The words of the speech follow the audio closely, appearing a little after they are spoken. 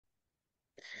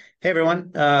Hey everyone,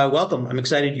 welcome. I'm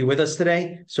excited you're with us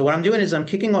today. So what I'm doing is I'm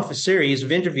kicking off a series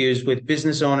of interviews with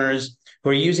business owners who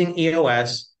are using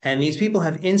EOS, and these people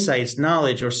have insights,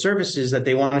 knowledge, or services that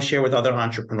they want to share with other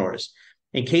entrepreneurs.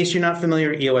 In case you're not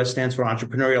familiar, EOS stands for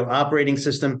Entrepreneurial Operating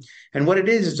System, and what it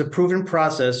is a proven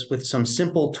process with some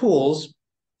simple tools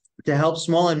to help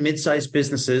small and mid-sized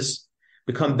businesses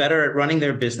become better at running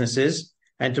their businesses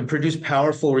and to produce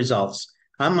powerful results.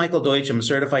 I'm Michael Deutsch. I'm a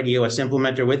certified EOS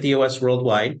implementer with EOS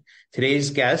Worldwide.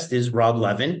 Today's guest is Rob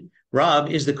Levin.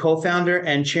 Rob is the co-founder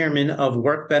and chairman of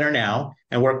WorkBetterNow,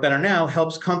 and WorkBetterNow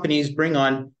helps companies bring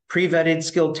on pre-vetted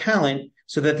skilled talent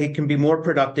so that they can be more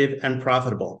productive and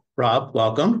profitable. Rob,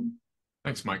 welcome.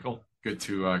 Thanks, Michael. Good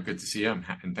to see you,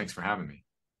 and thanks for having me.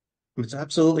 It's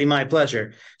absolutely my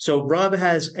pleasure. So Rob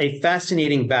has a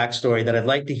fascinating backstory that I'd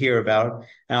like to hear about.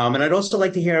 And I'd also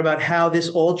like to hear about how this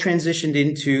all transitioned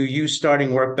into you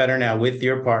starting Work Better Now with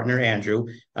your partner, Andrew.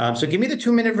 So give me the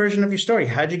 2-minute version of your story.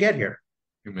 How'd you get here?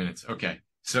 2 minutes. Okay.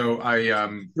 So I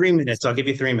 3 minutes. I'll give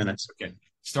you 3 minutes. Okay.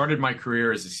 Started my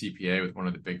career as a CPA with one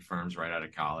of the big firms right out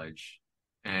of college.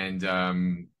 And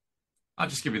I'll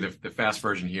just give you the fast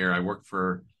version here. I worked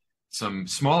for some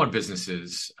smaller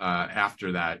businesses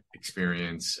after that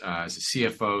experience as a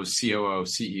CFO, COO,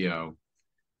 CEO.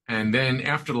 And then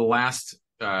after the last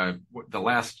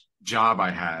job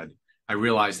I had, I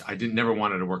realized I never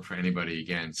wanted to work for anybody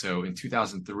again. So in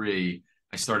 2003,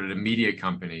 I started a media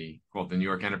company called the New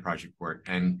York Enterprise Report.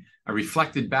 And I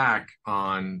reflected back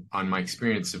on my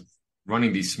experience of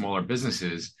running these smaller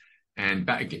businesses. And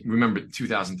remember,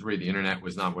 2003, the internet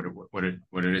was not what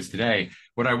it is today.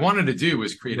 What I wanted to do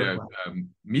was create a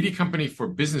media company for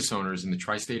business owners in the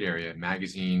tri-state area,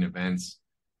 magazine, events,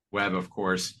 web, of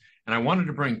course. And I wanted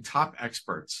to bring top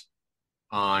experts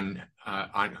on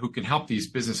who can help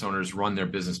these business owners run their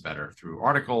business better through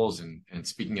articles and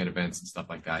speaking at events and stuff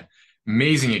like that.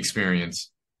 Amazing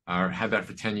experience. Had that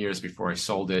for 10 years before I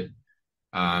sold it.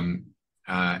 And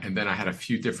then I had a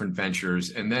few different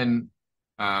ventures. And then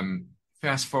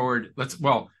fast forward,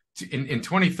 in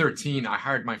 2013, I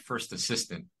hired my first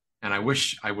assistant, and I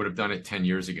wish I would have done it 10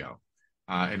 years ago.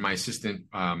 And my assistant,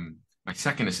 my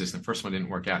second assistant, first one didn't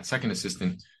work out. Second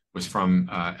assistant was from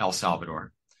El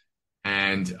Salvador.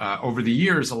 And over the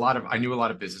years, I knew a lot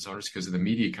of business owners because of the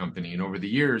media company. And over the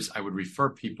years, I would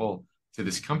refer people to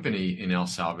this company in El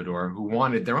Salvador who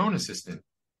wanted their own assistant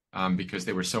because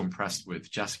they were so impressed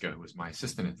with Jessica, who was my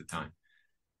assistant at the time.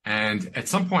 And at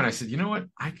some point I said, you know what,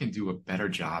 I can do a better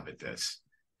job at this.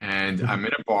 And I'm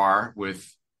in a bar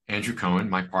with Andrew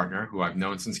Cohen, my partner, who I've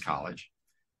known since college.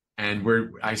 And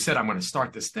I said, I'm going to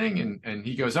start this thing. And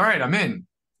he goes, all right, I'm in.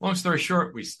 Long story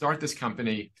short, we start this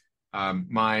company.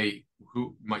 Jessica,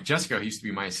 who used to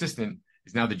be my assistant,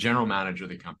 is now the general manager of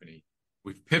the company.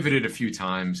 We've pivoted a few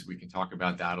times. We can talk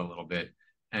about that a little bit.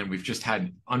 And we've just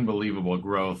had unbelievable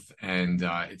growth. And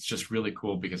it's just really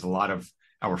cool because a lot of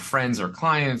our friends, our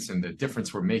clients, and the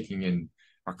difference we're making in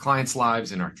our clients'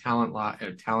 lives and our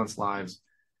talents' lives.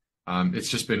 It's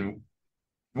just been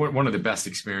one of the best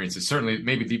experiences, certainly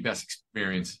maybe the best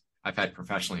experience I've had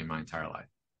professionally in my entire life.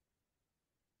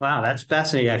 Wow, that's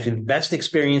fascinating. Actually, the best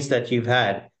experience that you've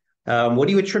had. What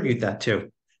do you attribute that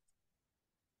to?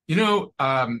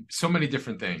 So many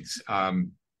different things.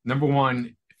 Number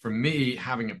one, for me,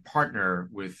 having a partner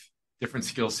with different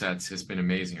skill sets has been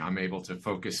amazing. I'm able to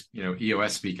focus,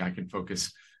 EOS speak, I can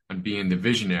focus on being the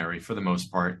visionary for the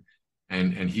most part.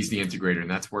 And he's the integrator,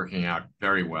 and that's working out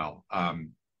very well.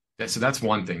 So that's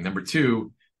one thing. Number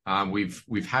two,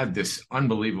 we've had this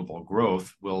unbelievable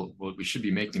growth. We should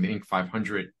be making the Inc.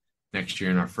 500 next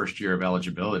year in our first year of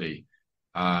eligibility.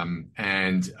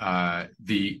 And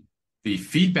the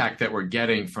feedback that we're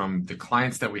getting from the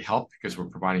clients that we help, because we're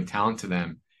providing talent to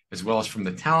them, as well as from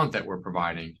the talent that we're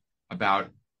providing, about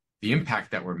the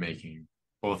impact that we're making,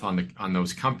 both on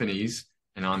those companies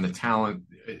and on the talent,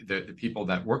 the people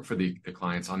that work for the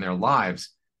clients, on their lives,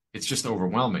 it's just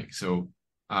overwhelming. So,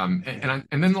 and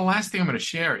then the last thing I'm going to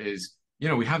share is,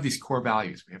 we have these core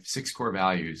values. We have 6 core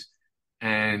values,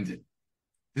 and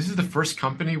this is the first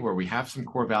company where we have some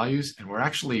core values and we're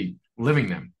actually living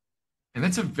them. And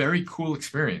that's a very cool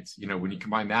experience. When you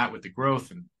combine that with the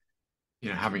growth and,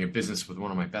 having a business with one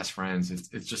of my best friends,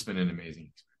 it's just been an amazing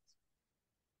experience.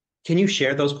 Can you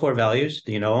share those core values?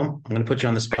 Do you know them? I'm going to put you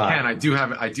on the spot. I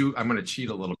can. I'm going to cheat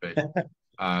a little bit.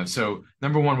 So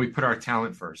number one, we put our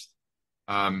talent first.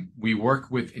 We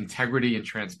work with integrity and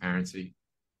transparency.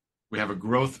 We have a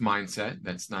growth mindset.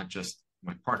 That's not just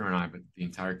my partner and I, but the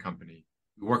entire company.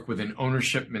 We work with an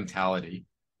ownership mentality.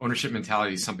 Ownership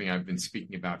mentality is something I've been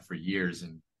speaking about for years,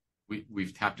 and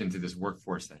we've tapped into this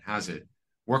workforce that has it.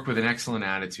 Work with an excellent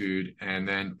attitude, and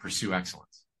then pursue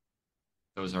excellence.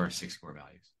 Those are our 6 core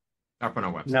values up on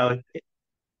our website. Now,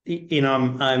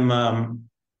 I'm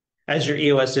as your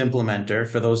EOS implementer.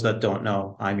 For those that don't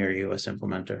know, I'm your EOS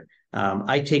implementer.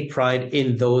 I take pride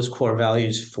in those core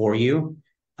values for you.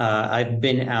 I've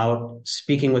been out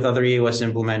speaking with other EOS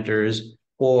implementers,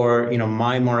 or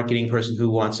my marketing person who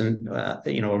wants a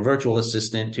virtual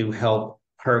assistant to help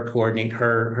her coordinate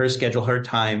her schedule, her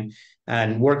time,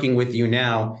 and working with you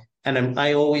now. And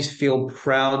I always feel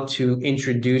proud to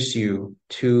introduce you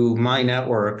to my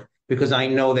network because I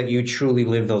know that you truly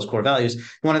live those core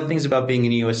values. One of the things about being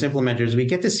an EOS implementer is we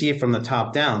get to see it from the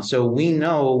top down. So we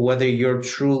know whether you're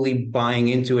truly buying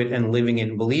into it and living it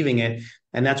and believing it.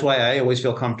 And that's why I always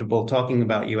feel comfortable talking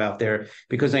about you out there,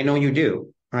 because I know you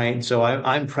do, right? So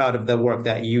I'm proud of the work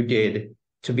that you did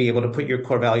to be able to put your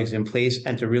core values in place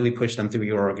and to really push them through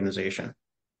your organization.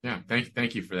 Yeah,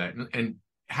 thank you for that. And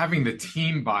having the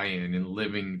team buy in and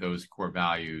living those core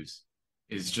values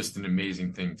is just an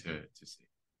amazing thing to see.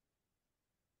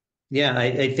 Yeah,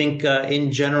 I think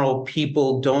in general,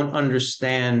 people don't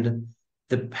understand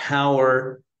the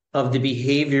power of the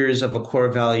behaviors of a core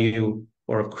value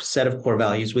or a set of core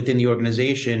values within the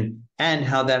organization and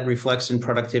how that reflects in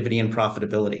productivity and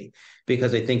profitability.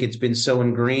 Because I think it's been so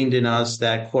ingrained in us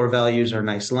that core values are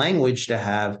nice language to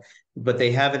have, but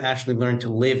they haven't actually learned to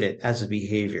live it as a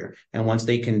behavior. And once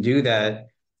they can do that,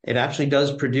 it actually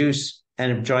does produce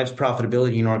and it drives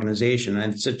profitability in organization.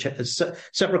 And it's a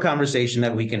separate conversation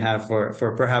that we can have for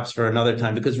perhaps for another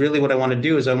time, because really what I want to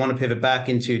do is I want to pivot back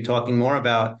into talking more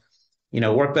about,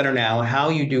 Work Better Now, how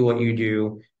you do what you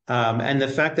do, and the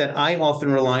fact that I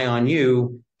often rely on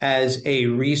you as a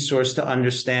resource to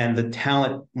understand the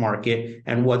talent market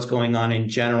and what's going on in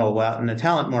general out in the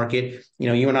talent market.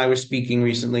 You and I were speaking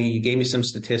recently. You gave me some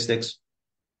statistics.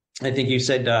 I think you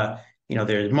said,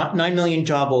 there's 9 million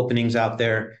job openings out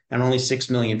there and only 6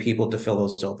 million people to fill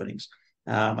those openings.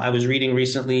 I was reading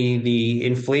recently the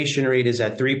inflation rate is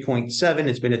at 3.7.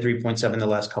 It's been at 3.7 the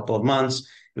last couple of months.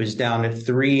 It was down at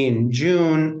 3 in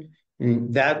June.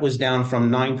 And that was down from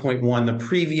 9.1 the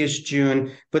previous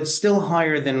June, but still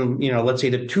higher than, let's say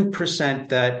the 2%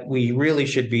 that we really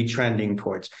should be trending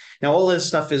towards. Now, all this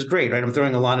stuff is great, right? I'm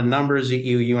throwing a lot of numbers at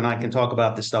you. You and I can talk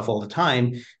about this stuff all the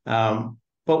time.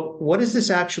 But what does this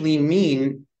actually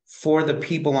mean for the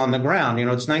people on the ground?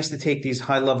 It's nice to take these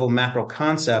high level macro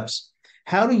concepts.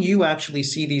 How do you actually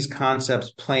see these concepts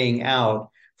playing out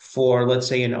for, let's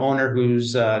say, an owner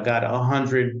who's got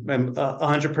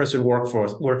 100 person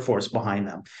workforce behind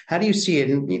them? How do you see it?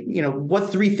 And,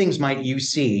 what 3 things might you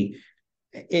see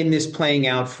in this playing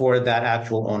out for that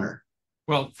actual owner?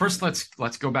 Well, first,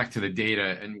 let's go back to the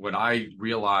data and what I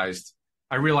realized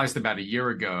about a year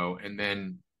ago, and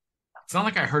then it's not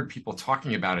like I heard people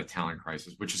talking about a talent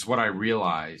crisis, which is what I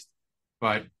realized.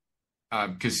 But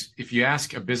because if you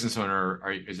ask a business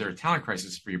owner, is there a talent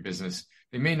crisis for your business?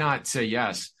 They may not say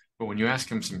yes, but when you ask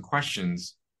them some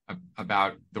questions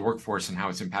about the workforce and how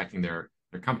it's impacting their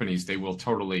companies, they will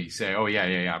totally say, oh,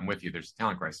 yeah, I'm with you. There's a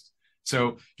talent crisis.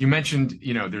 So you mentioned,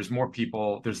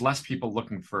 there's less people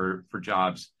looking for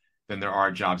jobs than there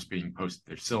are jobs being posted.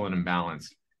 There's still an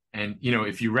imbalance. And,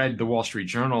 if you read the Wall Street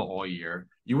Journal all year,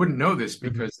 you wouldn't know this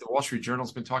because the Wall Street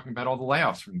Journal's been talking about all the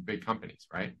layoffs from the big companies,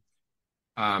 right?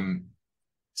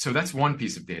 So that's one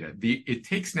piece of data. It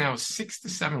takes now 6 to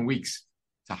 7 weeks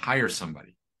to hire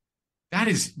somebody. That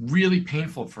is really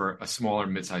painful for a smaller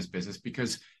mid-sized business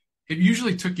because it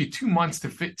usually took you 2 months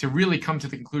to really come to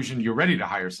the conclusion you're ready to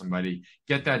hire somebody,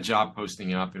 get that job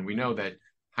posting up. And we know that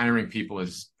hiring people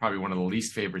is probably one of the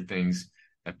least favorite things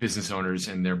that business owners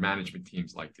and their management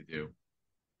teams like to do.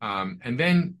 And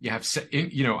then you have,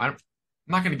 I'm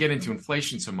not going to get into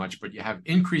inflation so much, but you have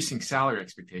increasing salary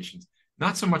expectations,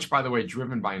 not so much, by the way,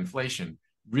 driven by inflation,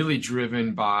 really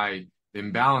driven by the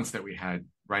imbalance that we had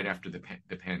right after the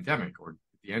pandemic or at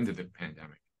the end of the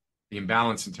pandemic, the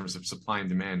imbalance in terms of supply and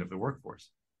demand of the workforce.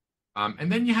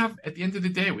 And then you have, at the end of the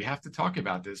day, we have to talk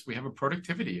about this. We have a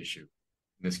productivity issue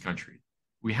in this country.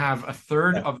 We have a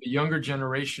third of the younger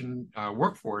generation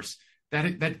workforce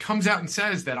that comes out and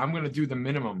says that I'm going to do the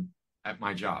minimum at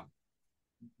my job.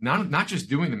 Not just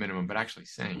doing the minimum, but actually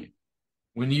saying it.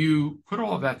 When you put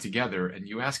all of that together and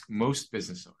you ask most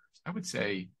business owners, I would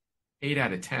say 8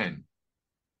 out of 10,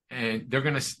 and you're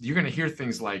going to hear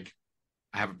things like,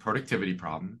 I have a productivity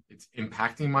problem. It's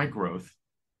impacting my growth.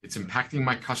 It's impacting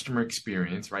my customer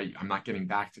experience, right? I'm not getting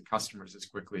back to customers as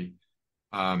quickly.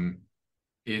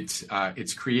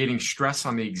 It's creating stress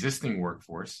on the existing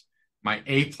workforce. My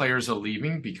A players are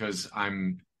leaving because I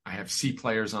have C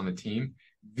players on the team.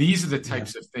 These are the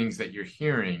types of things that you're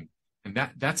hearing, and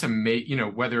that's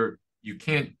whether you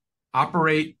can't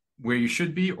operate where you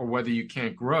should be or whether you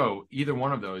can't grow, either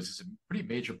one of those is a pretty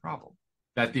major problem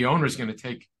that the owner is going to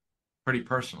take pretty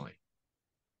personally.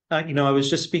 I was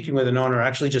just speaking with an owner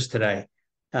actually just today.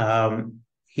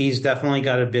 He's definitely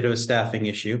got a bit of a staffing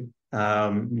issue,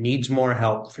 needs more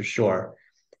help for sure.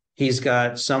 He's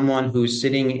got someone who's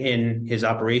sitting in his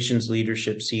operations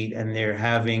leadership seat and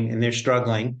they're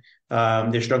struggling.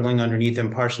 They're struggling underneath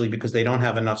him partially because they don't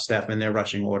have enough staff and they're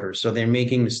rushing orders. So they're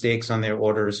making mistakes on their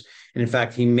orders. And in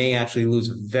fact, he may actually lose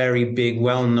a very big,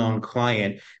 well-known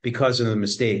client because of the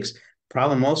mistakes.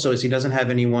 Problem also is he doesn't have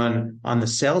anyone on the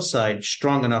sales side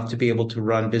strong enough to be able to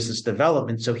run business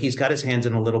development. So he's got his hands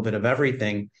in a little bit of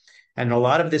everything. And a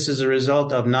lot of this is a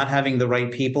result of not having the right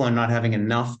people and not having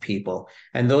enough people.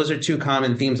 And those are two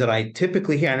common themes that I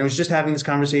typically hear. And I was just having this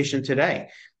conversation today.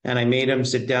 And I made him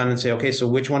sit down and say, okay, so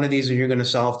which one of these are you going to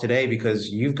solve today? Because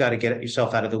you've got to get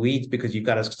yourself out of the weeds, because you've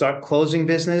got to start closing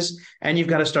business and you've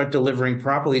got to start delivering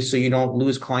properly so you don't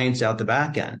lose clients out the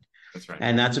back end. That's right.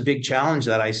 And that's a big challenge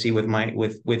that I see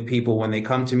with people when they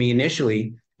come to me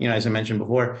initially. As I mentioned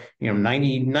before,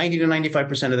 90 to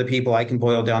 95% of the people, I can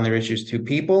boil down their issues to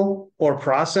people or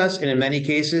process. And in many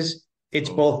cases, it's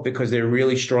both, because they're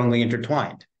really strongly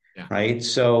intertwined. Yeah. Right.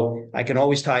 So I can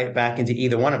always tie it back into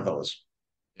either one of those.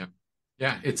 Yeah.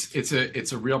 Yeah.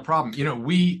 It's a real problem.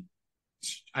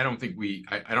 I don't think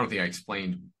I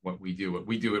explained what we do. What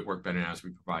we do at WorkBetterNow is we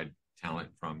provide talent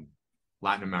from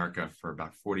Latin America for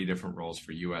about 40 different roles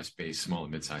for US based small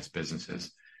and mid-sized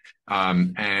businesses.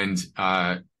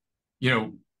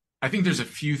 I think there's a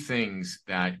few things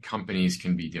that companies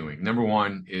can be doing. Number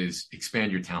one is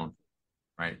expand your talent,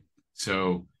 right?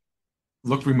 So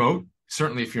look remote.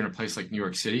 Certainly if you're in a place like New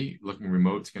York City, looking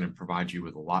remote is going to provide you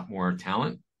with a lot more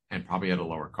talent and probably at a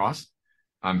lower cost.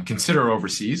 Consider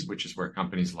overseas, which is where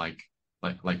companies like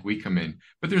we come in.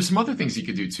 But there's some other things you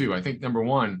could do too. I think number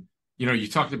one, you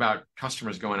talked about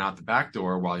customers going out the back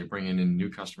door while you're bringing in new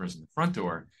customers in the front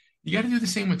door. You got to do the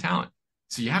same with talent.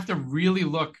 So you have to really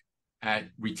look at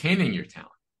retaining your talent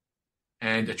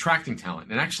and attracting talent.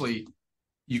 And actually,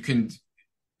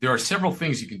 there are several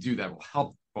things you can do that will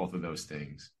help both of those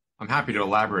things. I'm happy to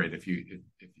elaborate if you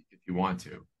want to.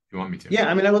 If you want me to.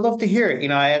 Yeah, I would love to hear it.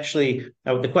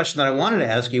 The question that I wanted to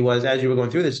ask you was, as you were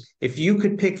going through this, if you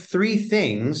could pick three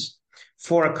things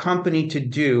for a company to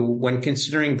do when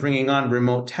considering bringing on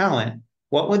remote talent,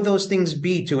 what would those things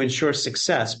be to ensure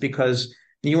success? Because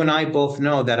you and I both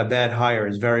know that a bad hire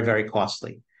is very, very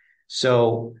costly.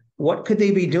 So what could they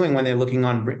be doing when they're looking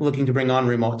to bring on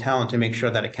remote talent to make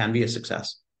sure that it can be a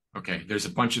success? Okay, there's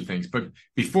a bunch of things. But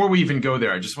before we even go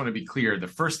there, I just want to be clear. The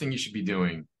first thing you should be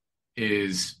doing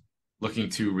is looking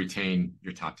to retain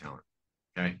your top talent.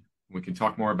 Okay, we can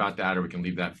talk more about that, or we can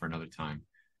leave that for another time.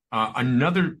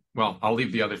 I'll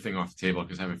leave the other thing off the table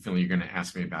because I have a feeling you're going to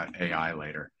ask me about AI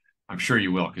later. I'm sure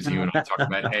you will, because you and I talk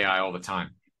about AI all the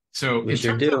time. So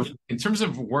in terms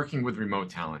of working with remote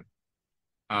talent,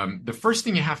 the first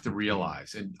thing you have to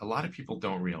realize, and a lot of people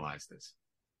don't realize this,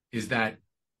 is that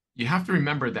you have to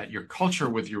remember that your culture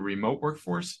with your remote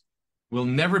workforce will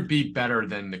never be better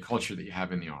than the culture that you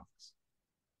have in the office.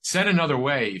 Said another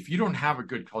way, if you don't have a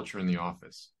good culture in the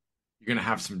office, you're going to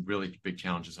have some really big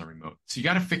challenges on remote. So you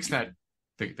got to fix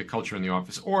the culture in the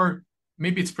office, or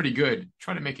maybe it's pretty good.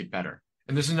 Try to make it better.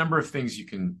 And there's a number of things you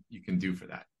can do for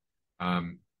that.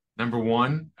 Number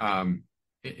one,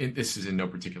 this is in no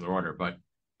particular order, but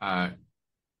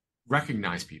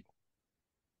recognize people.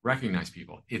 Recognize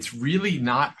people. It's really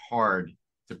not hard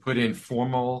to put in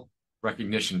formal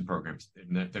recognition programs.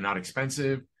 They're not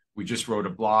expensive. We just wrote a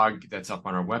blog that's up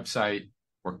on our website,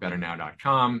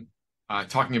 WorkBetterNow.com.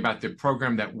 Talking about the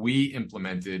program that we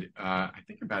implemented, I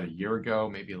think about a year ago,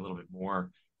 maybe a little bit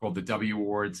more, called the W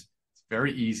Awards. It's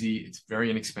very easy. It's very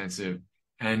inexpensive.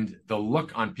 And the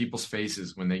look on people's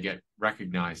faces when they get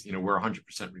recognized, we're a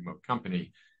 100% remote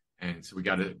company. And so we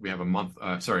have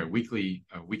a weekly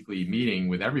meeting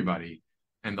with everybody.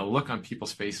 And the look on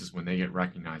people's faces when they get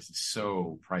recognized is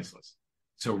so priceless.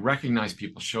 So recognize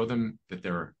people, show them that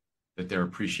they're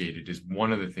appreciated is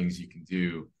one of the things you can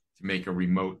do to make a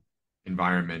remote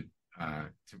environment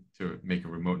to make a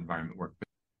remote environment work.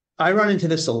 I run into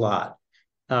this a lot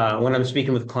when I'm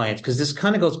speaking with clients, because this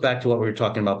kind of goes back to what we were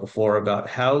talking about before about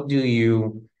how do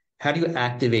you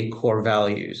activate core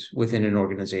values within an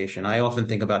organization. I often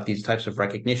think about these types of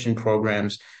recognition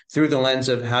programs through the lens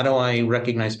of how do I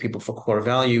recognize people for core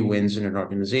value wins in an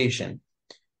organization.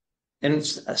 And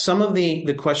some of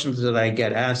the questions that I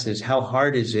get asked is, how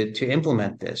hard is it to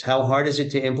implement this? How hard is it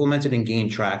to implement it and gain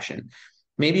traction?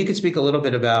 Maybe you could speak a little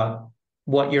bit about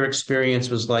what your experience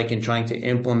was like in trying to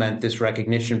implement this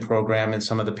recognition program and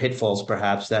some of the pitfalls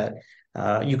perhaps that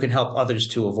you can help others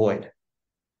to avoid?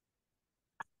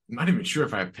 I'm not even sure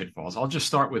if I have pitfalls. I'll just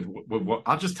start with what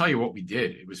I'll just tell you what we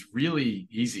did. It was really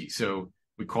easy. So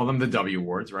we call them the W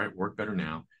awards, right? Work Better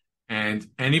Now. And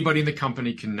anybody in the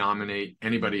company can nominate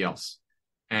anybody else.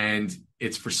 And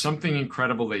it's for something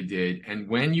incredible they did. And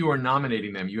when you are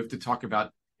nominating them, you have to talk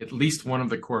about at least one of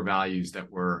the core values that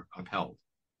were upheld.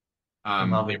 They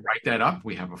write that up.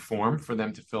 We have a form for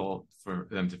them to fill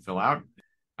out.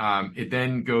 It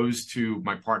then goes to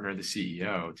my partner, the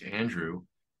CEO, to Andrew.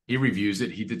 He reviews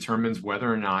it. He determines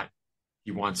whether or not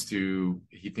he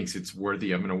thinks it's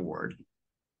worthy of an award.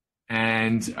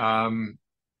 And,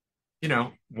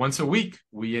 once a week,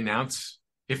 we announce,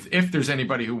 if there's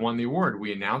anybody who won the award,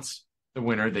 we announce the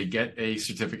winner. They get a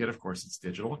certificate. Of course, it's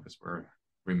digital because we're,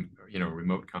 a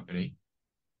remote company.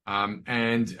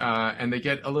 And they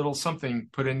get a little something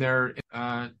put in their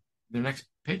next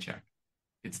paycheck.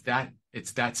 It's that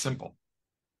simple.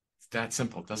 It's that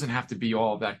simple. It doesn't have to be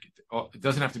all that. It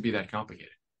doesn't have to be that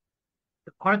complicated.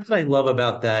 The part that I love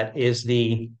about that is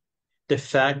the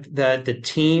fact that the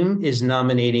team is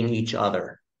nominating each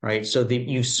other, right? So that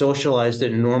you've socialized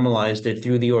it and normalized it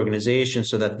through the organization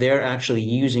so that they're actually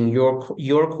using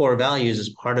your core values as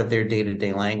part of their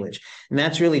day-to-day language. And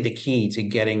that's really the key to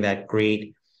getting that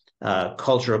great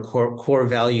culture, core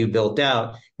value built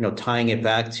out, tying it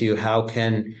back to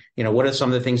what are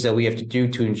some of the things that we have to do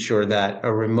to ensure that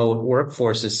a remote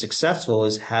workforce is successful,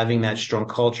 is having that strong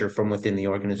culture from within the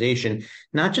organization,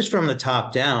 not just from the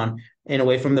top down, in a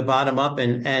way from the bottom up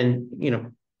and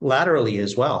laterally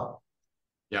as well.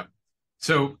 Yeah.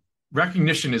 So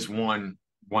recognition is one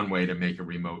way to make a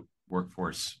remote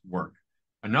workforce work.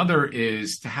 Another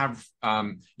is to have,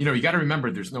 you got to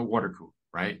remember there's no water cooler,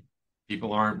 right?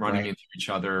 People aren't running into each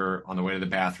other on the way to the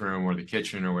bathroom or the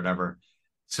kitchen or whatever.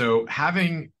 So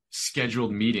having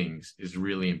scheduled meetings is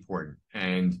really important.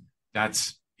 And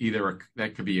that's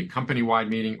that could be a company-wide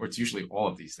meeting, or it's usually all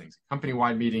of these things. A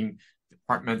company-wide meeting,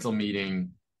 departmental meeting,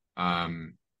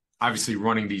 obviously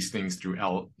running these things through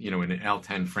in an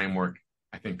L10 framework,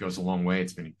 I think goes a long way.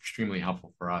 It's been extremely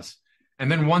helpful for us.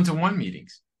 And then one-to-one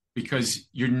meetings, because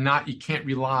you can't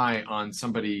rely on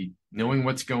somebody knowing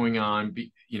what's going on,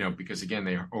 because again,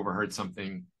 they overheard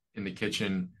something in the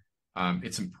kitchen.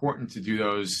 It's important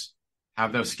to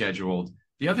have those scheduled.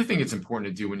 The other thing it's important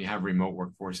to do when you have remote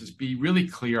workforce is be really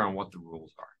clear on what the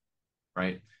rules are,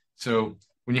 right? So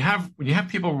when you have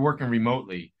people working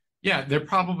remotely, yeah, they're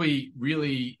probably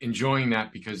really enjoying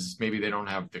that because maybe they don't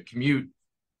have the commute,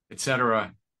 et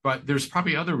cetera. But there's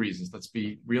probably other reasons. Let's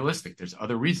be realistic. There's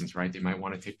other reasons, right? They might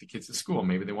want to take the kids to school.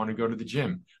 Maybe they want to go to the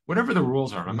gym. Whatever the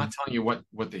rules are, I'm not telling you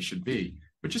what they should be,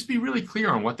 but just be really clear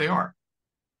on what they are,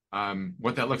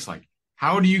 what that looks like.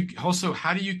 How do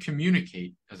you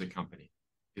communicate as a company?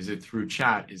 Is it through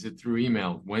chat? Is it through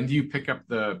email? When do you pick up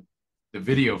the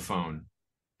video phone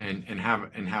and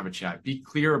have a chat? Be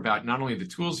clear about not only the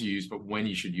tools you use, but when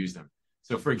you should use them.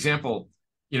 So, for example,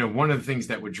 one of the things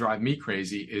that would drive me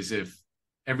crazy is if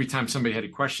every time somebody had a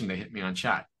question, they hit me on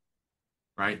chat,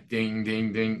 right? Ding,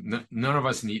 ding, ding. None of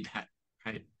us need that,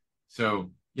 right? So,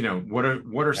 what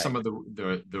are some of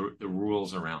the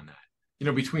rules around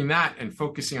that? Between that and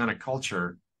focusing on a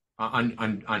culture,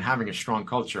 on having a strong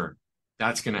culture,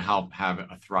 that's going to help have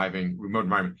a thriving remote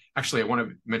environment. Actually, I want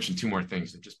to mention two more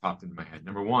things that just popped into my head.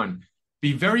 Number one,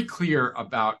 be very clear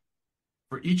about,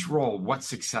 for each role, what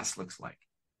success looks like,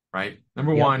 right?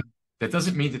 Number one, that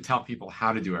doesn't mean to tell people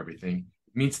how to do everything.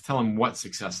 It means to tell them what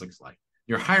success looks like.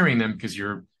 You're hiring them because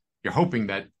you're hoping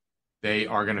that they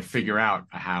are going to figure out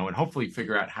how, and hopefully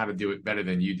figure out how to do it better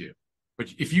than you do. But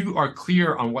if you are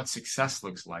clear on what success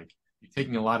looks like, you're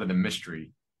taking a lot of the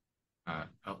mystery, out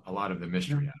of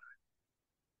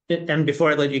it. And before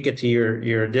I let you get to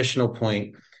your additional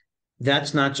point,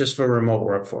 that's not just for remote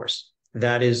workforce.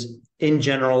 That is in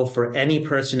general for any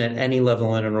person at any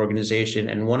level in an organization.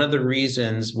 And one of the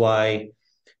reasons why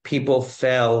people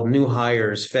fail, new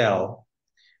hires fail.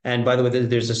 And by the way,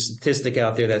 there's a statistic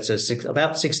out there that says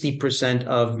about 60%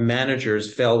 of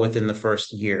managers fail within the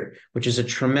first year, which is a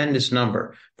tremendous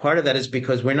number. Part of that is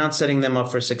because we're not setting them up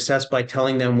for success by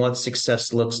telling them what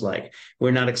success looks like.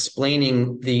 We're not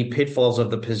explaining the pitfalls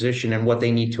of the position and what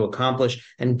they need to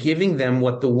accomplish and giving them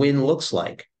what the win looks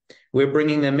like. We're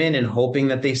bringing them in and hoping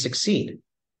that they succeed.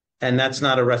 And that's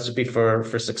not a recipe for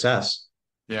success.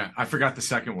 Yeah, I forgot the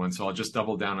second one, so I'll just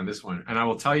double down on this one. And I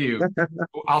will tell you,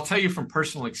 from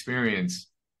personal experience,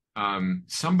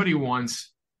 somebody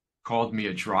once called me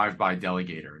a drive-by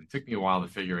delegator. It took me a while to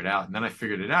figure it out. And then I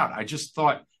figured it out. I just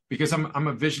thought, because I'm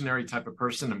a visionary type of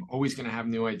person, I'm always going to have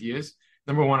new ideas.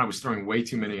 Number one, I was throwing way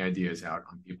too many ideas out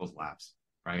on people's laps,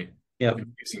 right? Yeah.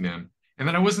 Confusing them. And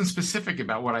then I wasn't specific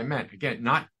about what I meant. Again,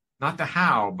 not the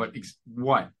how, but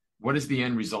what is the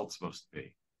end result supposed to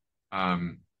be?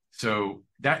 So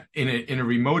that in a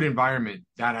remote environment,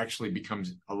 that actually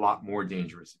becomes a lot more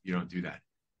dangerous if you don't do that.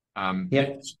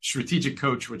 Yep. Strategic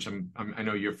Coach, which I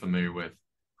know you're familiar with,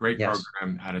 great Yes.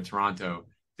 program out of Toronto.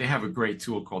 They have a great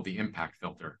tool called the impact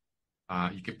filter.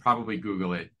 You could probably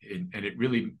Google it, and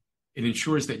it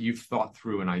ensures that you've thought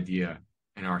through an idea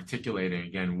and articulating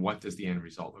again, what does the end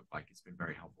result look like? It's been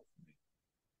very helpful for me.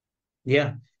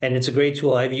 Yeah, and it's a great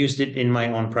tool. I've used it in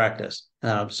my own practice,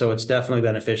 so it's definitely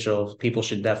beneficial. People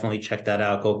should definitely check that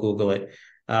out. Go Google it.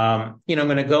 I'm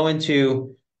going to go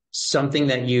into something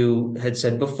that you had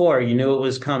said before. You knew it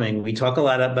was coming. We talk a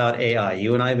lot about AI.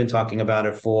 You and I have been talking about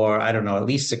it for, I don't know, at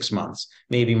least 6 months,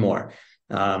 maybe more.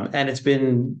 And it's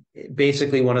been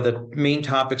basically one of the main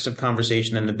topics of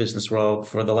conversation in the business world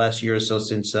for the last year or so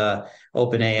since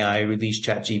OpenAI released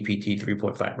ChatGPT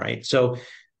 3.5, right? So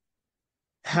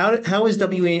how is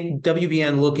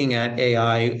WBN looking at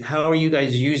AI? How are you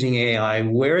guys using AI?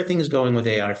 Where are things going with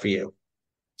AI for you?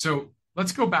 So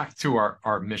let's go back to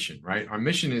our mission, right? Our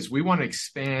mission is we want to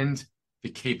expand the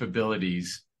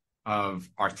capabilities of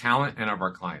our talent and of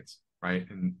our clients, right?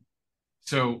 And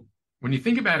so when you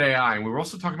think about AI, and we were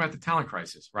also talking about the talent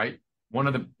crisis, right? One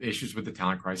of the issues with the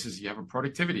talent crisis, you have a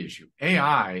productivity issue.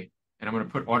 AI, and I'm going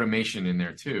to put automation in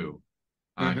there too,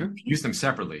 use them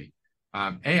separately.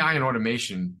 AI and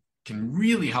automation can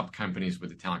really help companies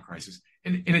with the talent crisis,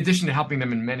 in addition to helping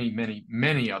them in many, many,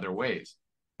 many other ways.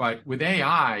 But with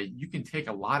AI, you can take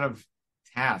a lot of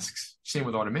tasks, same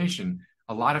with automation,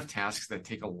 a lot of tasks that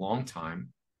take a long time,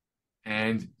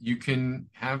 and you can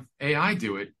have AI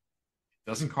do it. It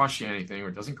doesn't cost you anything, or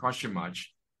it doesn't cost you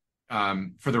much.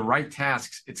 For the right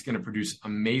tasks, it's going to produce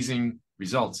amazing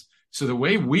results. So the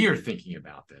way we are thinking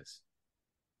about this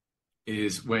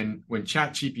is when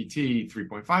ChatGPT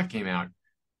 3.5 came out,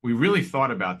 we really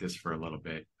thought about this for a little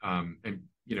bit. And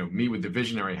me with the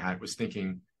visionary hat was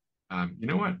thinking, you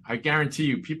know what? I guarantee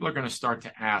you, people are going to start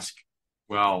to ask,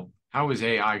 well, how is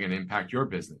AI going to impact your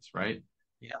business, right?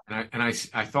 Yeah. And I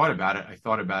thought about it. I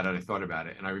thought about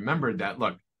it. And I remembered that,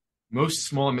 look, most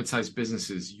small and mid-sized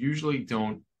businesses usually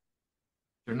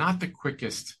they're not the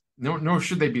quickest, nor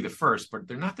should they be the first, but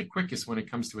they're not the quickest when it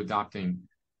comes to adopting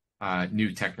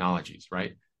new technologies,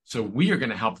 right? So we are going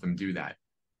to help them do that.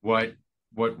 What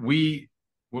we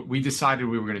decided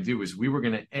we were going to do is we were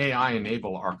going to AI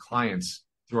enable our clients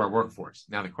through our workforce.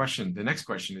 Now the next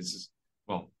question is,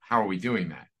 well, how are we doing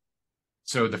that?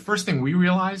 So the first thing we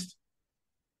realized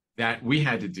that we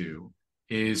had to do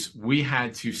is we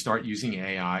had to start using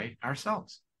AI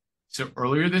ourselves. So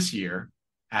earlier this year,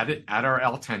 at our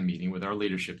L10 meeting with our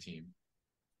leadership team,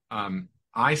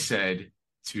 I said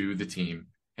to the team,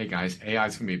 hey guys, AI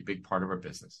is going to be a big part of our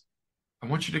business. I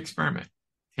want you to experiment.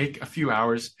 Take a few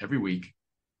hours every week.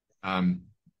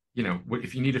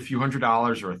 If you need a few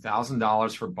 $100s or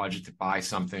 $1,000 for budget to buy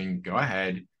something, go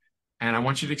ahead. And I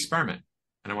want you to experiment,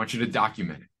 and I want you to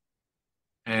document it.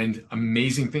 And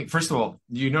amazing thing. First of all,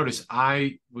 you notice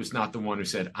I was not the one who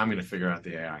said, I'm going to figure out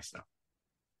the AI stuff.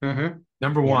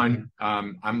 Number one,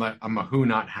 I'm a who,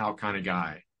 not how kind of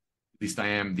guy. At least I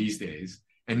am these days.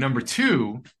 And number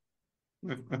two,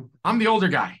 I'm the older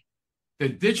guy. The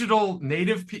digital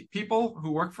native people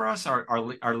who work for us,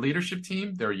 our leadership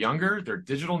team, they're younger, they're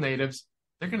digital natives.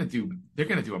 They're going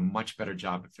to do a much better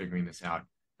job at figuring this out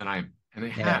than I am, and they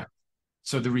have.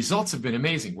 So the results have been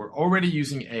amazing. We're already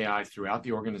using AI throughout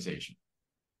the organization.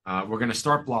 We're going to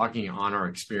start blogging on our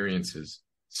experiences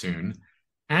soon,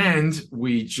 and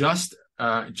we just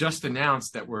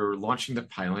announced that we're launching the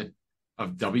pilot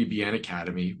of WBN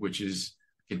Academy, which is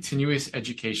a continuous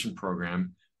education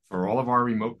program for all of our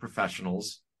remote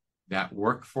professionals that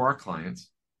work for our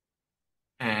clients.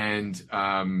 And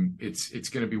it's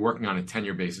going to be working on a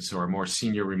tenure basis, so our more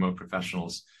senior remote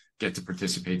professionals get to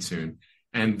participate soon.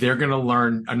 And they're going to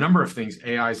learn a number of things.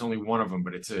 AI is only one of them,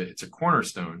 but it's a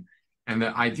cornerstone. And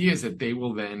the idea is that they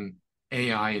will then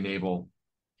AI enable,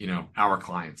 our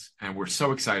clients. And we're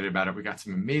so excited about it. We got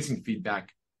some amazing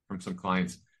feedback from some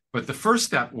clients. But the first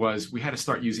step was we had to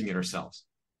start using it ourselves,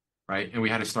 right? And we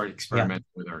had to start experimenting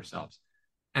with ourselves.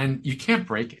 And you can't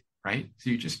break it, right?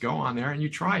 So you just go on there and you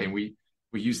try. And we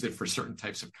used it for certain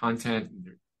types of content.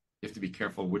 You have to be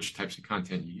careful which types of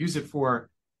content you use it for.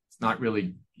 It's not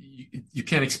really, you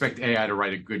can't expect AI to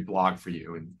write a good blog for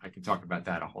you. And I can talk about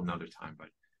that a whole nother time, but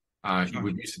you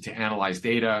would use it to analyze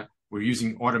data. We're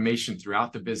using automation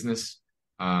throughout the business,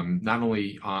 not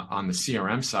only on the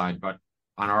CRM side, but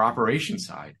on our operations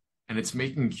side. And it's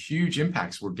making huge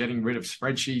impacts. We're getting rid of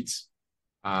spreadsheets,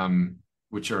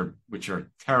 which are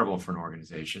terrible for an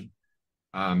organization.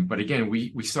 But again,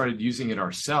 we started using it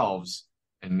ourselves,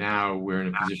 and now we're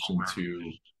in a position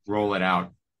to roll it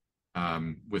out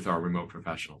with our remote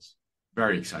professionals.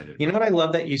 Very excited You know about what I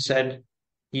love that you said?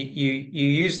 You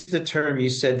used the term, you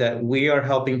said that we are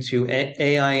helping to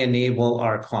AI enable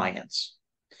our clients.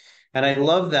 And I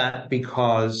love that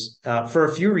because for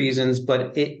a few reasons,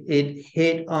 but it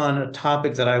hit on a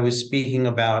topic that I was speaking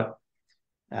about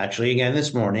actually again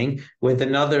this morning with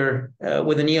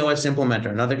with an EOS implementer,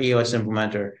 another EOS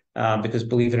implementer, because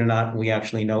believe it or not, we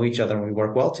actually know each other and we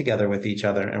work well together with each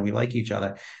other and we like each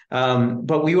other.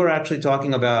 But we were actually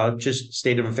talking about just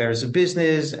state of affairs of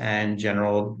business and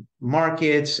general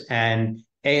markets, and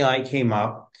AI came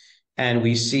up, and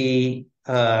we see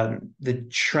the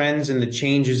trends and the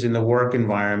changes in the work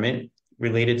environment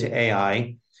related to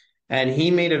AI. And he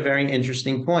made a very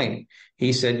interesting point.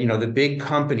 He said, the big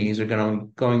companies are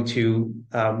going to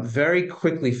very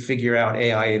quickly figure out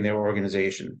AI in their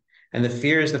organization. And the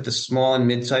fear is that the small and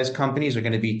mid-sized companies are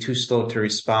going to be too slow to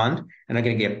respond and are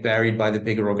going to get buried by the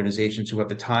bigger organizations who have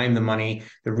the time, the money,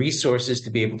 the resources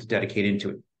to be able to dedicate into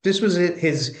it. This was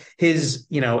his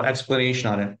explanation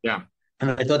on it. Yeah. And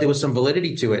I thought there was some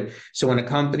validity to it. So when a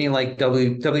company like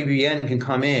WBN can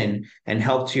come in and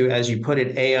help to, as you put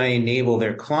it, AI enable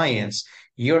their clients,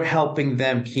 you're helping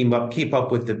them keep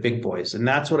up with the big boys. And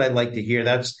that's what I'd like to hear.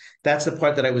 That's the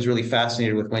part that I was really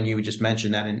fascinated with when you just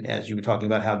mentioned that, and as you were talking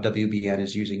about how WBN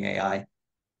is using AI.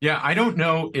 Yeah, I don't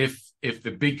know if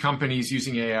the big companies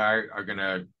using AI are going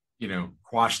to,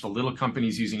 quash the little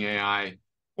companies using AI,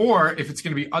 or if it's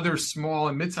going to be other small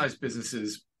and mid-sized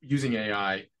businesses using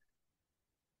AI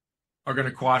are going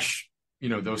to quash,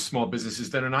 those small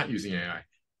businesses that are not using AI.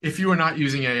 If you are not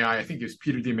using AI, I think it was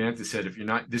Peter Diamandis said, if you're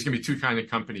not, there's going to be two kinds of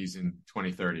companies in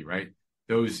 2030, right?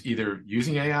 Those either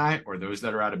using AI or those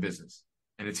that are out of business.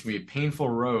 And it's going to be a painful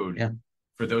road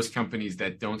for those companies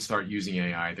that don't start using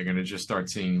AI. They're going to just start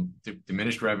seeing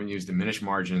diminished revenues, diminished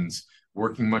margins,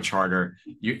 working much harder.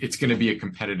 It's going to be a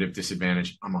competitive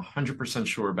disadvantage. I'm 100%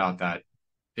 sure about that.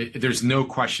 There's no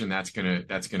question that's going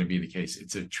to be the case.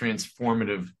 It's a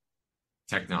transformative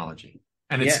technology.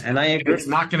 And I agree. It's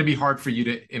not going to be hard for you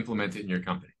to implement it in your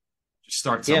company. Just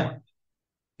start somewhere.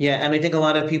 Yeah, and I think a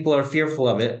lot of people are fearful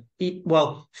of it.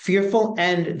 Well, fearful,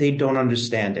 and they don't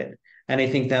understand it. And I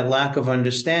think that lack of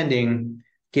understanding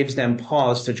gives them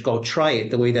pause to go try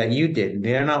it the way that you did.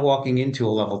 They're not walking into a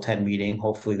level 10 meeting.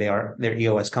 Hopefully they're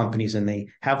EOS companies and they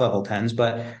have level 10s,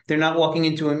 but they're not walking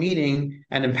into a meeting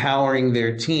and empowering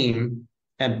their team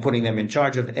and putting them in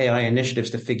charge of AI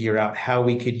initiatives to figure out how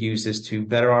we could use this to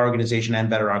better our organization and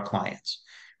better our clients.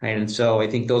 Right. And so I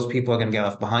think those people are going to get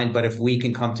left behind. But if we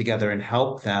can come together and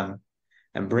help them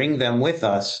and bring them with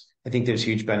us, I think there's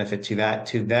huge benefit to that,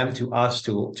 to them, to us,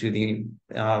 to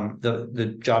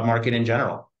the job market in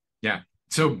general. Yeah.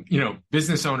 So,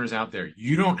 business owners out there,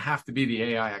 you don't have to be the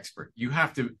AI expert.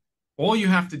 All you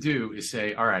have to do is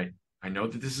say, all right, I know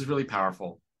that this is really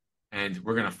powerful and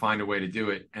we're going to find a way to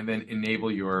do it, and then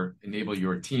enable your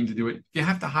team to do it. You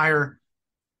have to hire,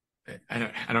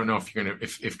 I don't know if you're going to,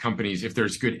 if companies, if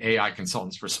there's good AI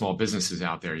consultants for small businesses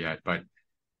out there yet, but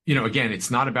again,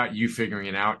 it's not about you figuring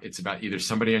it out. It's about either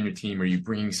somebody on your team or you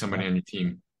bringing somebody on your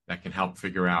team that can help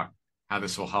figure out how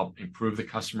this will help improve the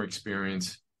customer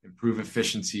experience, improve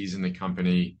efficiencies in the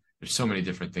company. There's so many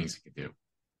different things it could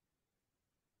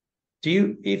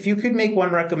do. If you could make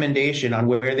one recommendation on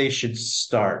where they should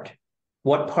start,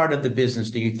 what part of the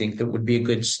business do you think that would be a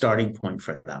good starting point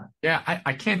for them? Yeah,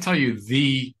 I can't tell you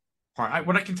the part.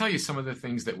 What I can tell you is some of the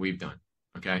things that we've done.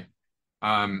 Okay.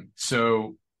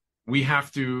 So we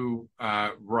have to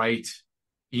write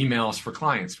emails for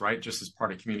clients, right? Just as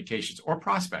part of communications or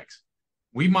prospects.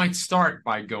 We might start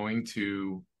by going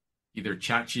to either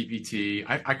ChatGPT.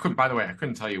 By the way, I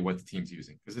couldn't tell you what the team's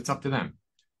using because it's up to them.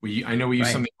 I know we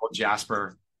use something called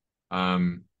Jasper.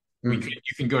 You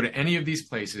can go to any of these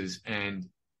places and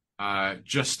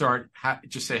just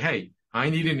say, hey, I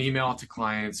need an email to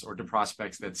clients or to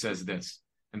prospects that says this.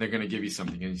 And they're going to give you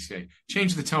something. And you say,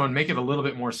 change the tone, make it a little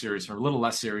bit more serious or a little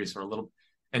less serious or a little.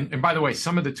 And by the way,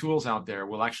 some of the tools out there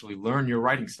will actually learn your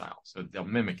writing style. So they'll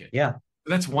mimic it. Yeah. So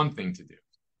that's one thing to do.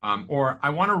 Or I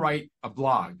want to write a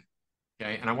blog.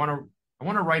 Okay. And I want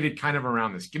to write it kind of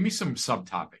around this. Give me some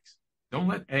subtopics. Don't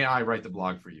let AI write the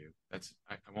blog for you.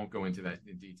 I won't go into that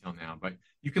in detail now, but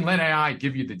you can let AI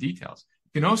give you the details.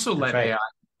 You can also let AI,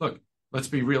 look, let's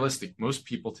be realistic. Most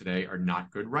people today are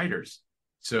not good writers.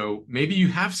 So maybe you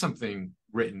have something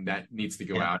written that needs to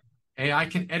go out. AI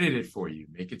can edit it for you,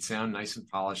 make it sound nice and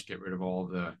polished, get rid of all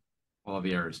the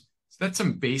errors. So that's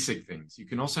some basic things. You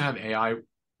can also have AI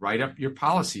write up your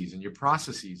policies and your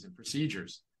processes and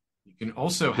procedures. You can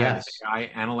also have Yes. AI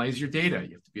analyze your data.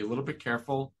 You have to be a little bit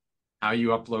careful how you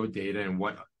upload data and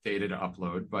what data to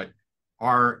upload. But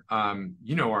Denwar,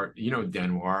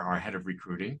 our head of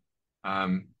recruiting,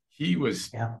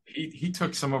 Yeah. he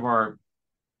took some of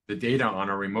the data on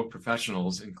our remote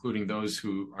professionals, including those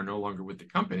who are no longer with the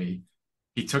company.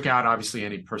 He took out obviously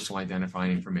any personal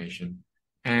identifying information,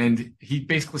 and he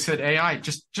basically said, AI,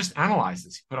 just analyze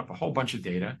this. He put up a whole bunch of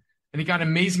data, and he got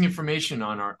amazing information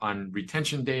on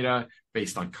retention data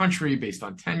based on country, based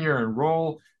on tenure and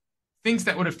role, things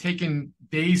that would have taken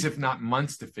days, if not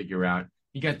months, to figure out.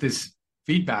 He got this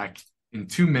feedback in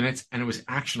 2 minutes, and it was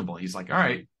actionable. He's like, all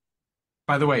right,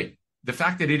 by the way, the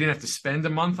fact that he didn't have to spend a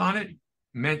month on it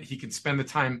meant he could spend the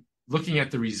time looking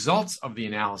at the results of the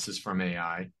analysis from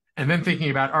AI and then thinking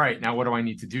about, all right, now what do I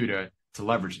need to do to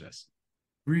leverage this?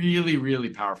 Really, really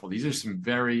powerful. These are some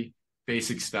very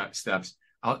basic steps.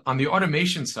 On the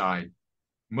automation side,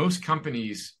 most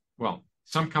companies, well,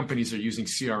 some companies are using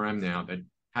CRM now that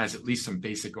has at least some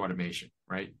basic automation,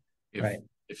 right?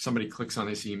 If somebody clicks on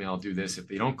this email, do this. If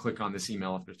they don't click on this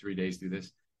email after 3 days, do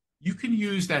this. You can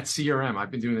use that CRM.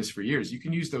 I've been doing this for years. You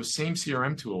can use those same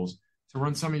CRM tools to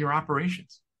run some of your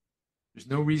operations. There's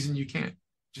no reason you can't.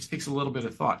 It just takes a little bit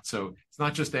of thought. So it's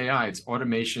not just AI, it's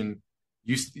automation.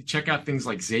 You check out things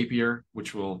like Zapier,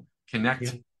 which will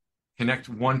connect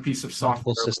one piece of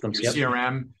software, systems, your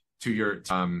CRM to your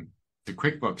to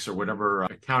QuickBooks or whatever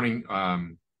accounting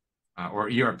or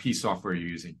ERP software you're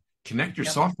using. Connect your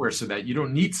software so that you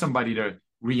don't need somebody to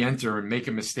re-enter and make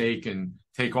a mistake and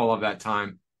take all of that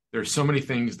time. There's so many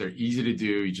things. They're easy to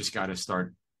do. You just got to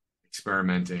start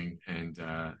experimenting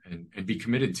and be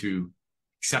committed to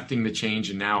accepting the change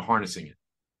and now harnessing it.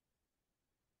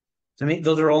 I mean,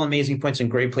 those are all amazing points and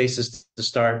great places to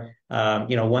start.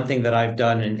 One thing that I've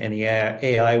done in the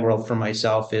AI world for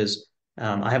myself is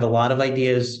I have a lot of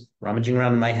ideas rummaging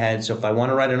around in my head. So if I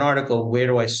want to write an article, where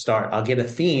do I start? I'll get a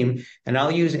theme and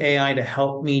I'll use AI to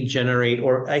help me generate,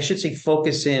 or I should say,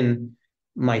 focus in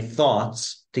my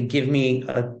thoughts to give me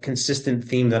a consistent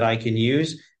theme that I can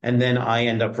use. And then I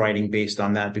end up writing based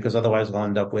on that, because otherwise I'll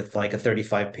end up with like a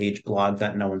 35-page blog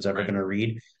that no one's ever going to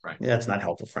read. Right. That's not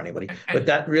helpful for anybody. But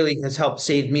that really has helped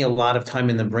save me a lot of time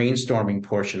in the brainstorming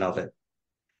portion of it.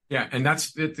 Yeah, and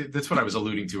that's what I was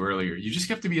alluding to earlier. You just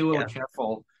have to be a little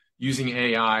careful using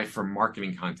AI for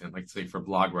marketing content, like say for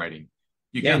blog writing.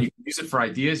 You can use it for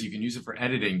ideas, you can use it for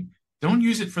editing. Don't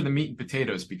use it for the meat and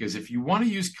potatoes, because if you want to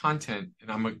use content,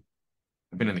 and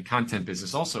I've been in the content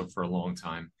business also for a long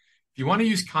time. If you want to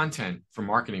use content for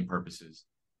marketing purposes,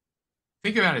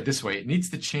 think about it this way. It needs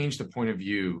to change the point of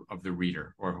view of the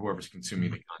reader or whoever's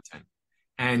consuming the content.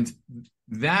 And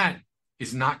that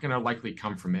is not going to likely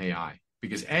come from AI,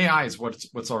 because AI is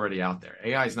what's already out there.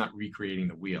 AI is not recreating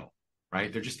the wheel,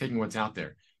 right? They're just taking what's out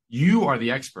there. You are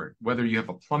the expert, whether you have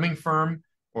a plumbing firm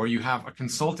or you have a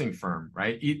consulting firm,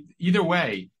 right? Either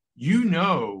way, you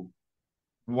know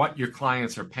what your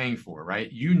clients are paying for, right?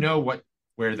 You know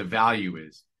where the value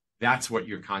is. That's what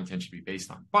your content should be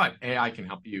based on. But AI can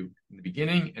help you in the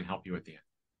beginning and help you at the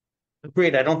end.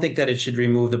 Great. I don't think that it should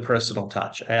remove the personal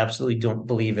touch. I absolutely don't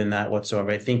believe in that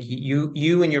whatsoever. I think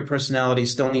you and your personality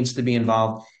still needs to be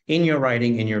involved in your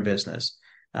writing, in your business.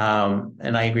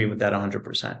 And I agree with that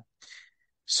 100%.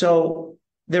 So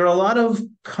there are a lot of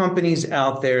companies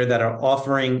out there that are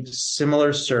offering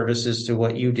similar services to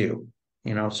what you do.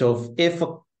 So if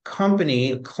a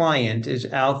company, a client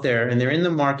is out there and they're in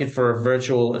the market for a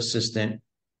virtual assistant,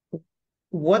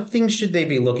 what things should they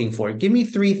be looking for? Give me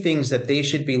 3 things that they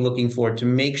should be looking for to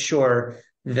make sure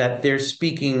that they're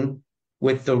speaking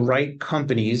with the right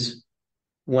companies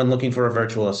when looking for a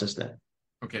virtual assistant.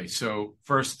 Okay, so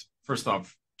first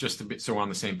off, so we're on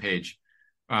the same page.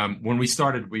 When we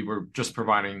started, we were just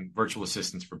providing virtual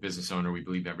assistants for business owner. We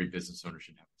believe every business owner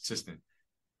should have an assistant.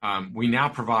 We now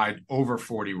provide over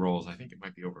 40 roles. I think it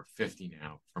might be over 50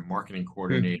 now, from marketing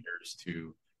coordinators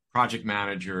to project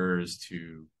managers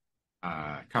to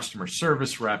customer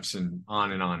service reps, and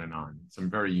on and on and on. Some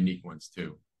very unique ones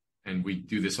too. And we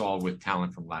do this all with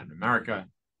talent from Latin America.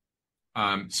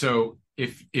 So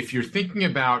if you're thinking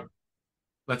about,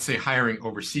 let's say, hiring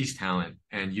overseas talent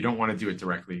and you don't want to do it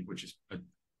directly,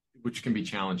 which can be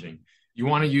challenging, you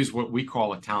want to use what we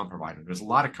call a talent provider. There's a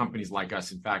lot of companies like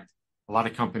us. In fact, a lot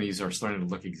of companies are starting to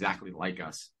look exactly like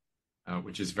us,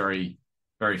 which is very,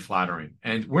 very flattering.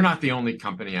 And we're not the only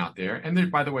company out there.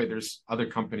 And by the way, there's other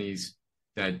companies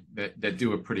that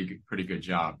do a pretty good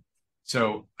job.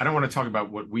 So I don't want to talk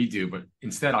about what we do, but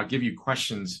instead I'll give you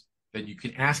questions that you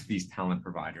can ask these talent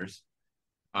providers.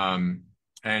 And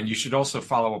you should also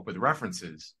follow up with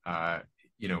references,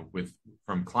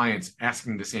 from clients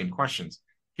asking the same questions.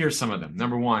 Here's some of them.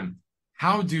 Number one,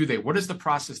 what is the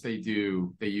process they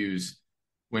use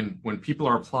when people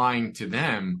are applying to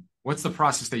them? What's the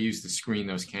process they use to screen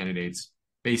those candidates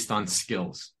based on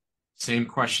skills? Same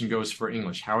question goes for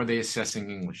English. How are they assessing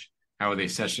English? How are they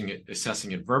assessing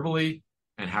it verbally?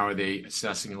 And how are they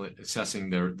assessing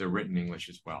their written English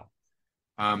as well?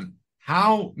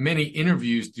 How many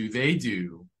interviews do they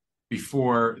do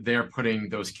before they're putting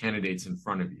those candidates in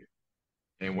front of you?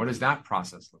 And what does that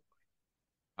process look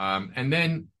like? And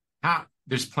then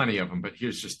there's plenty of them, but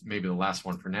here's just maybe the last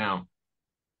one for now.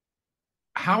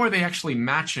 How are they actually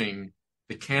matching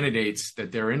the candidates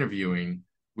that they're interviewing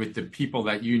with the people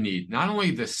that you need? Not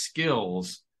only the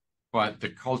skills, but the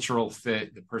cultural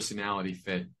fit, the personality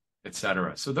fit, et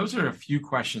cetera. So those are a few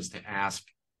questions to ask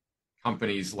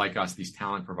companies like us, these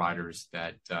talent providers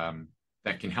that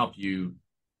can help you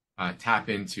tap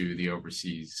into the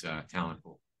overseas talent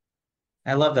pool.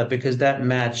 I love that, because that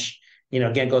match,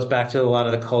 again, goes back to a lot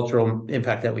of the cultural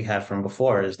impact that we had from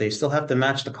before, is they still have to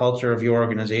match the culture of your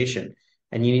organization.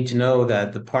 And you need to know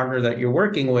that the partner that you're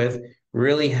working with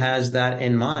really has that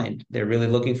in mind. They're really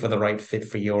looking for the right fit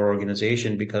for your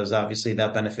organization, because obviously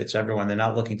that benefits everyone. They're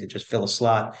not looking to just fill a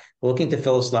slot. They're looking to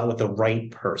fill a slot with the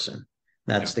right person.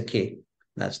 That's the key.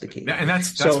 That's the key. And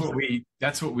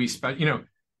that's what we spent.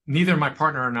 Neither my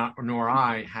partner nor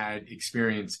I had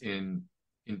experience in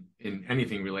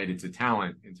anything related to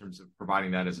talent in terms of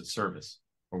providing that as a service,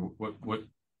 or what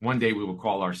one day we will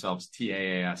call ourselves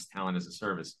TAAS, talent as a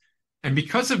service. And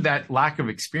because of that lack of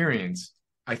experience,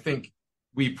 I think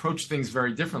we approach things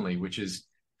very differently, which is,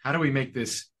 how do we make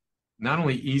this not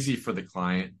only easy for the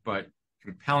client, but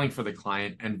compelling for the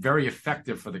client and very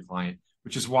effective for the client,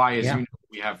 which is why, as you know,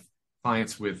 we have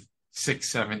clients with 6,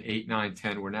 7, 8, 9,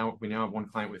 10. We now have one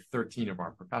client with 13 of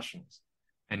our professionals,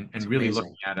 and really amazing.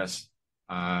 Looking at us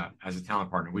as a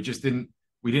talent partner. We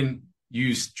didn't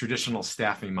use traditional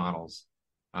staffing models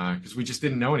because we just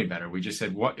didn't know any better. We just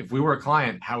said, what if we were a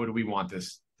client, how would we want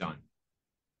this done?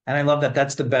 And I love that.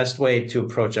 That's the best way to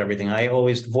approach everything. I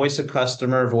always voice a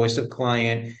customer, voice a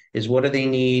client is, what do they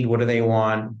need? What do they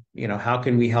want? How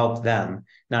can we help them?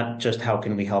 Not just how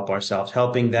can we help ourselves?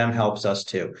 Helping them helps us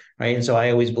too, right? And so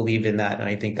I always believe in that. And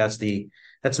I think that's the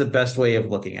best way of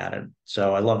looking at it.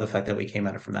 So I love the fact that we came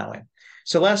at it from that way.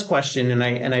 So last question, and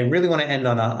I really want to end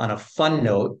on a fun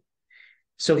note.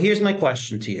 So here's my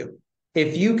question to you.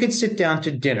 If you could sit down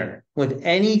to dinner with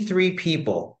any 3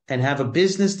 people and have a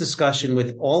business discussion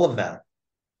with all of them,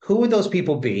 who would those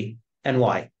people be and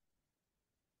why?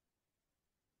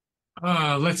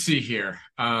 Let's see here.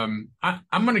 I'm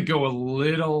going to go a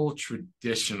little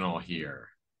traditional here.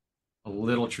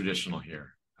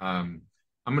 I'm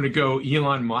going to go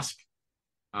Elon Musk.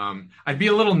 I'd be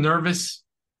a little nervous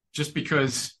just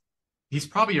because he's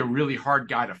probably a really hard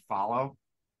guy to follow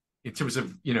in terms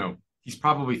of, he's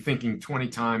probably thinking 20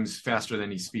 times faster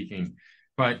than he's speaking,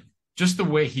 but just the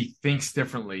way he thinks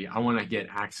differently, I want to get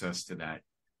access to that.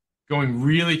 Going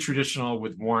really traditional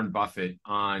with Warren Buffett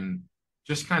on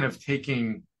just kind of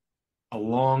taking a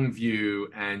long view,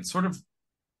 and sort of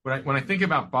when I think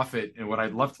about Buffett, and what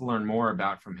I'd love to learn more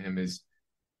about from him is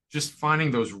just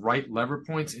finding those right lever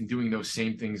points and doing those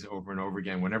same things over and over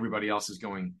again when everybody else is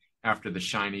going after the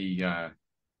shiny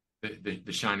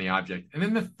the shiny object. And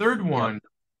then the third one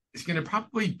is going to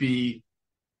probably be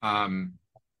a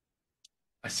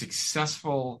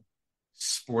successful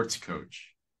sports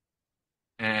coach.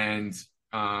 And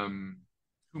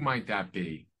who might that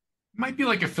be? It might be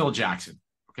like a Phil Jackson.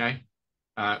 Okay.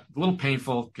 A little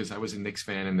painful because I was a Knicks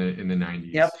fan in the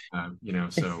 90s. Yep.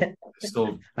 So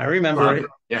still I remember it.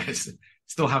 Yes,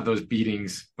 still have those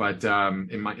beatings, but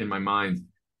in my mind.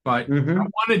 But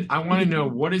I want to know,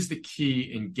 what is the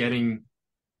key in getting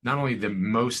not only the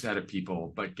most out of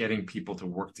people, but getting people to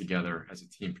work together as a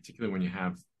team, particularly when you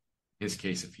have, in his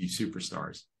case, a few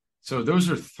superstars. So those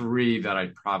are 3 that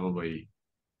I'd probably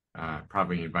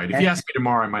invite. If you ask me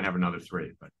tomorrow, I might have another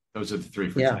 3, but those are the 3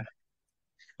 for today.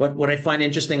 What I find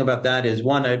interesting about that is,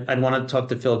 one, I'd want to talk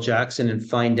to Phil Jackson and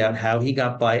find out how he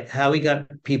got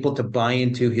people to buy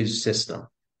into his system,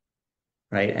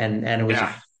 right? And it was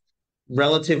a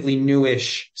relatively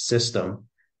newish system.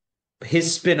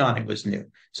 His spin on it was new.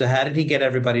 So how did he get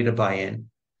everybody to buy in?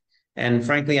 And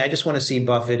frankly, I just want to see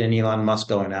Buffett and Elon Musk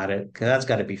going at it, because that's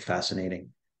got to be fascinating.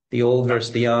 The old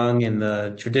versus the young, and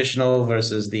the traditional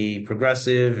versus the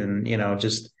progressive, and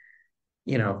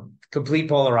complete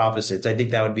polar opposites. I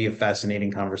think that would be a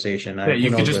fascinating conversation. Yeah,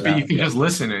 you can just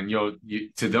listen, and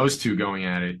to those 2 going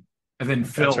at it, and then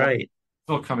Phil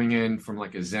coming in from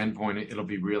like a Zen point. It'll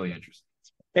be really interesting.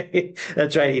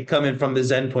 That's right. You come in from the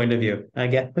Zen point of view. I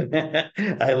get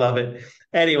I love it.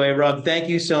 Anyway, Rob, thank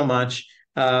you so much.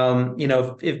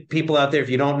 If people out there, if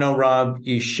you don't know Rob,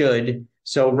 you should.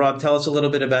 So, Rob, tell us a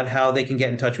little bit about how they can get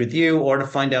in touch with you or to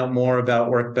find out more about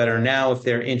Work Better Now if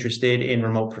they're interested in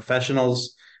remote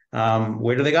professionals.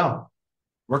 Where do they go?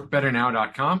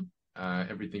 WorkBetterNow.com.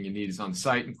 Everything you need is on the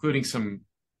site, including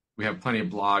we have plenty of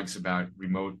blogs about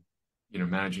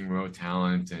managing remote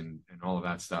talent and all of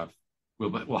that stuff.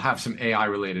 We'll have some AI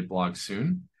related blogs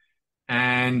soon.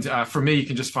 And for me, you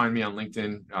can just find me on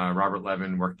LinkedIn, Robert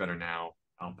Levin, Work Better Now.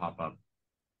 I'll pop up.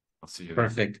 I'll see you there.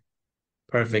 Perfect.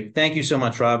 Perfect. Thank you so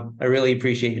much, Rob. I really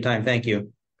appreciate your time. Thank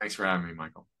you. Thanks for having me,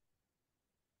 Michael.